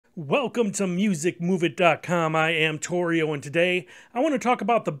Welcome to musicmoveit.com. I am Torio, and today I want to talk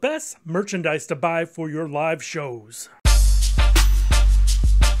about the best merchandise to buy for your live shows.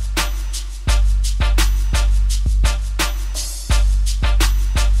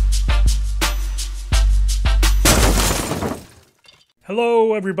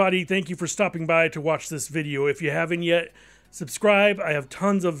 Hello everybody, thank you for stopping by to watch this video. If you haven't yet, subscribe. I have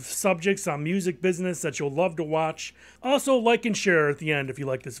tons of subjects on music business that you'll love to watch. Also, like and share at the end if you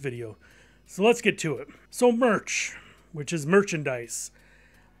like this video. So let's get to it. So merch, which is merchandise.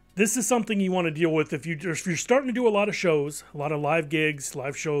 This is something you want to deal with if you're starting to do a lot of shows, a lot of live gigs,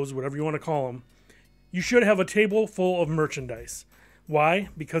 live shows, whatever you want to call them. You should have a table full of merchandise. Why?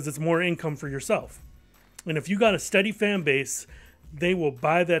 Because it's more income for yourself. And if you got a steady fan base, they will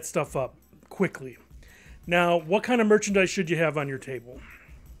buy that stuff up quickly. Now, what kind of merchandise should you have on your table?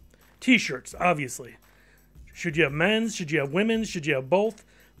 T-shirts, obviously. Should you have men's? Should you have women's? Should you have both?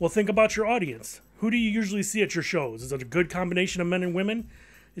 Well, think about your audience. Who do you usually see at your shows? Is it a good combination of men and women?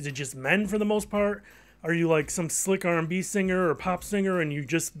 Is it just men for the most part? Are you like some slick R&B singer or pop singer and you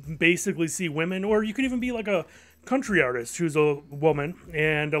just basically see women? Or you could even be like a country artist who's a woman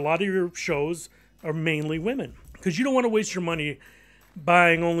and a lot of your shows are mainly women. Because you don't want to waste your money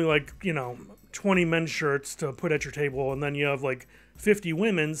buying only 20 men's shirts to put at your table, and then you have like 50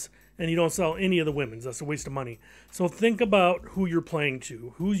 women's, and you don't sell any of the women's. That's a waste of money. So think about who you're playing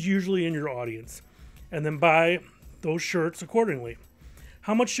to, who's usually in your audience, and then buy those shirts accordingly.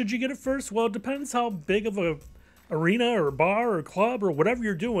 How much should you get at first? Well, it depends how big of a arena or bar or club or whatever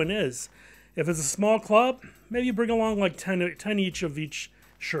you're doing is. If it's a small club, maybe you bring along like 10 each of each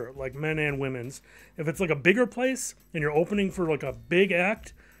shirt, like men and women's. If it's like a bigger place and you're opening for like a big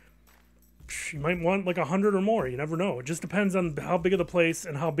act, you might want like 100 or more. You never know. It just depends on how big of the place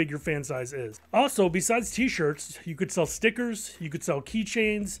and how big your fan size is. Also, besides t-shirts, you could sell stickers, you could sell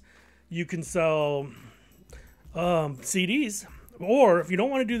keychains, you can sell CDs. Or if you don't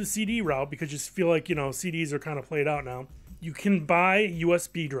want to do the CD route because you feel like, CDs are kind of played out now, you can buy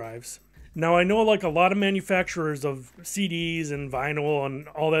USB drives. Now, I know like a lot of manufacturers of CDs and vinyl and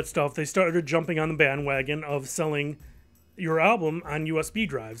all that stuff, they started jumping on the bandwagon of selling your album on USB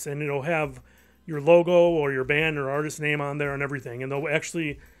drives, and it'll have your logo or your band or artist name on there and everything, and they'll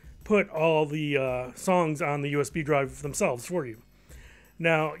actually put all the songs on the USB drive themselves for you.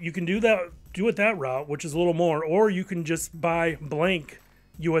 Now, you can do it that route, which is a little more, or you can just buy blank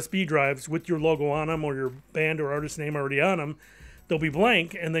USB drives with your logo on them or your band or artist name already on them. They'll be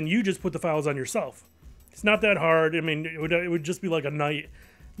blank, and then you just put the files on yourself. It's not that hard. I mean, it would just be like a night.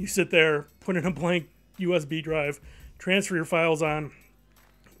 You sit there, put in a blank USB drive, transfer your files on,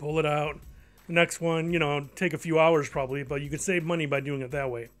 pull it out. The next one, take a few hours probably, but you could save money by doing it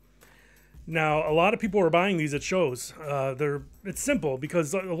that way. Now, a lot of people are buying these at shows. It's simple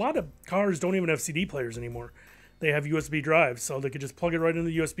because a lot of cars don't even have CD players anymore. They have USB drives, so they could just plug it right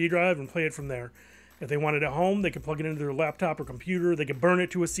into the USB drive and play it from there. If they want it at home, they can plug it into their laptop or computer. They can burn it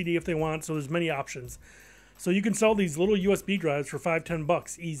to a CD if they want, so there's many options. So you can sell these little USB drives for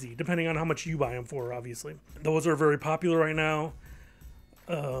 $5-10 easy, depending on how much you buy them for, obviously. Those are very popular right now.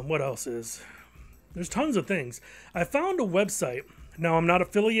 What else is? There's tons of things. I found a website. Now, I'm not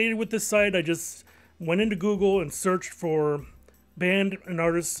affiliated with this site. I just went into Google and searched for band and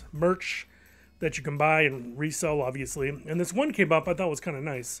artist merch that you can buy and resell, obviously. And this one came up I thought was kind of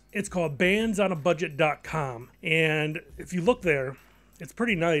nice. It's called bandsonabudget.com. And if you look there, it's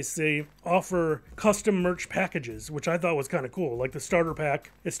pretty nice. They offer custom merch packages, which I thought was kind of cool. Like the starter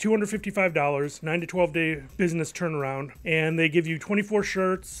pack, it's $255, 9 to 12 day business turnaround. And they give you 24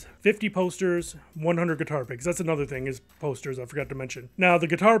 shirts, 50 posters, 100 guitar picks. That's another thing is posters, I forgot to mention. Now the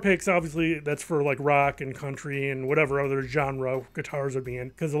guitar picks, obviously that's for like rock and country and whatever other genre guitars are being,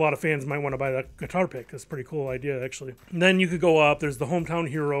 because a lot of fans might want to buy that guitar pick. That's a pretty cool idea actually. And then you could go up, there's the Hometown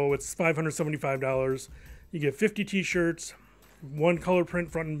Hero, it's $575. You get 50 t-shirts, one color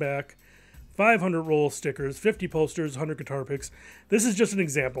print front and back, 500 roll stickers, 50 posters, 100 guitar picks. This is just an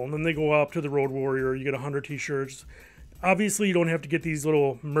example. And then they go up to the Road Warrior. You get 100 t-shirts. Obviously, you don't have to get these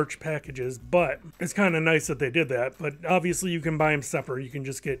little merch packages, but it's kind of nice that they did that. But obviously, you can buy them separate. You can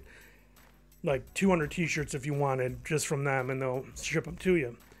just get like 200 t-shirts if you wanted just from them, and they'll ship them to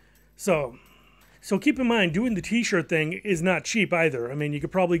you. So keep in mind, doing the t-shirt thing is not cheap either. I mean, you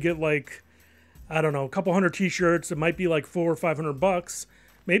could probably get like, I don't know, a couple hundred t-shirts. It might be like $400 or $500,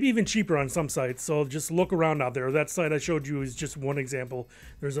 maybe even cheaper on some sites. So just look around out there. That site I showed you is just one example.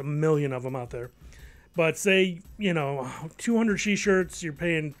 There's a million of them out there. But say, 200 t-shirts, you're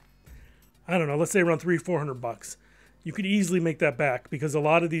paying, I don't know, let's say around $300-400. you could easily make that back, because a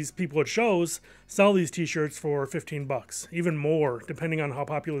lot of these people at shows sell these t-shirts for 15 bucks, even more, depending on how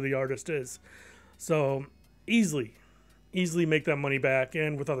popular the artist is. So easily make that money back,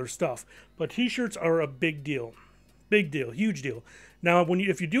 and with other stuff. But t-shirts are a big deal, huge deal. Now,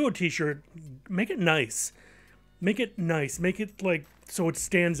 if you do a t-shirt, make it nice. Make it like so it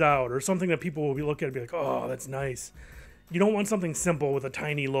stands out, or something that people will be looking at and be like, oh, that's nice. You don't want something simple with a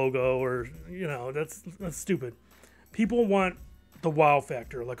tiny logo, or, you know, that's stupid. People want the wow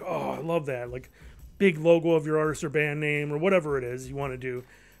factor, like, oh, I love that, like big logo of your artist or band name, or whatever it is you want to do,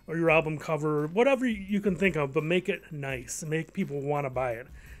 or your album cover, whatever you can think of, but make it nice. Make people want to buy it.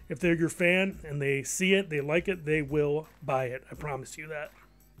 If they're your fan and they see it, they like it, they will buy it. I promise you that.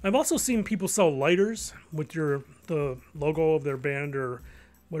 I've also seen people sell lighters with the logo of their band or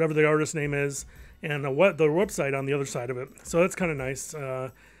whatever the artist name is, and the website on the other side of it. So that's kind of nice.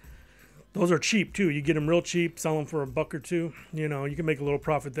 Those are cheap too. You get them real cheap, sell them for $1 or $2. You know, you can make a little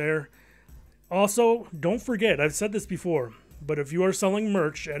profit there. Also, don't forget, I've said this before, but if you are selling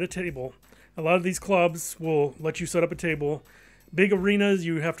merch at a table, a lot of these clubs will let you set up a table. Big arenas,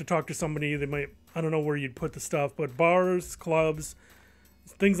 you have to talk to somebody. They might, I don't know where you'd put the stuff, but bars, clubs,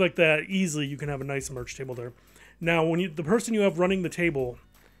 things like that, easily you can have a nice merch table there. Now, when the person you have running the table,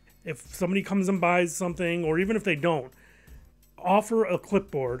 if somebody comes and buys something, or even if they don't, offer a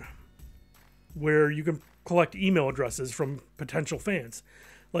clipboard where you can collect email addresses from potential fans.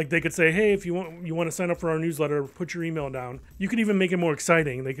 Like, they could say, hey, if you want to sign up for our newsletter, put your email down. You could even make it more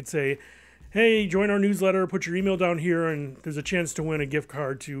exciting. They could say, hey, join our newsletter, put your email down here, and there's a chance to win a gift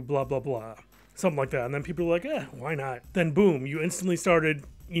card to blah, blah, blah. Something like that. And then people are like, why not? Then boom, you instantly started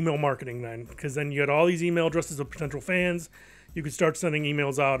email marketing then, because then you had all these email addresses of potential fans. You could start sending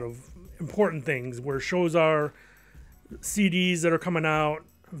emails out of important things, where shows are, CDs that are coming out,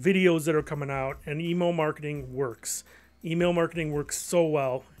 videos that are coming out, and email marketing works. Email marketing works so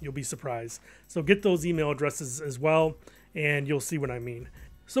well, you'll be surprised. So get those email addresses as well, and you'll see what I mean.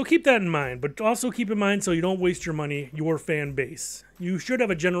 So keep that in mind, but also keep in mind, so you don't waste your money, your fan base. You should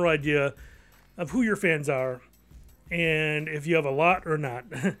have a general idea of who your fans are, and if you have a lot or not.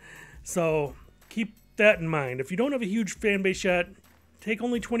 So keep that in mind. If you don't have a huge fan base yet, take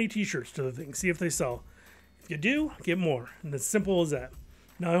only 20 t-shirts to the thing, see if they sell. If you do, get more, and as simple as that.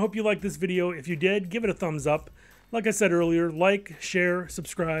 Now, I hope you liked this video. If you did, give it a thumbs up. Like I said earlier, like, share,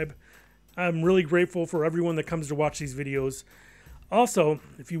 subscribe. I'm really grateful for everyone that comes to watch these videos. Also,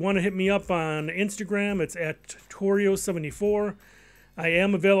 if you want to hit me up on Instagram, it's at Torio74. I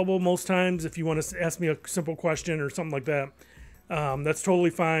am available most times if you want to ask me a simple question or something like that. That's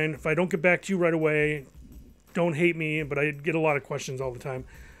totally fine. If I don't get back to you right away, don't hate me, but I get a lot of questions all the time.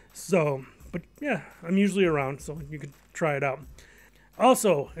 So, but yeah, I'm usually around, so you can try it out.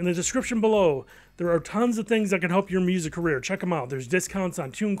 Also, in the description below, there are tons of things that can help your music career. Check them out. There's discounts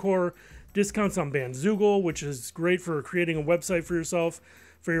on TuneCore, discounts on Bandzoogle, which is great for creating a website for yourself,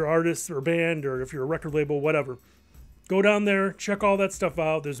 for your artist or band, or if you're a record label, whatever. Go down there, check all that stuff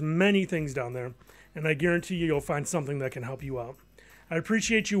out. There's many things down there, and I guarantee you'll find something that can help you out. I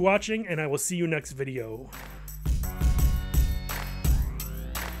appreciate you watching, and I will see you next video.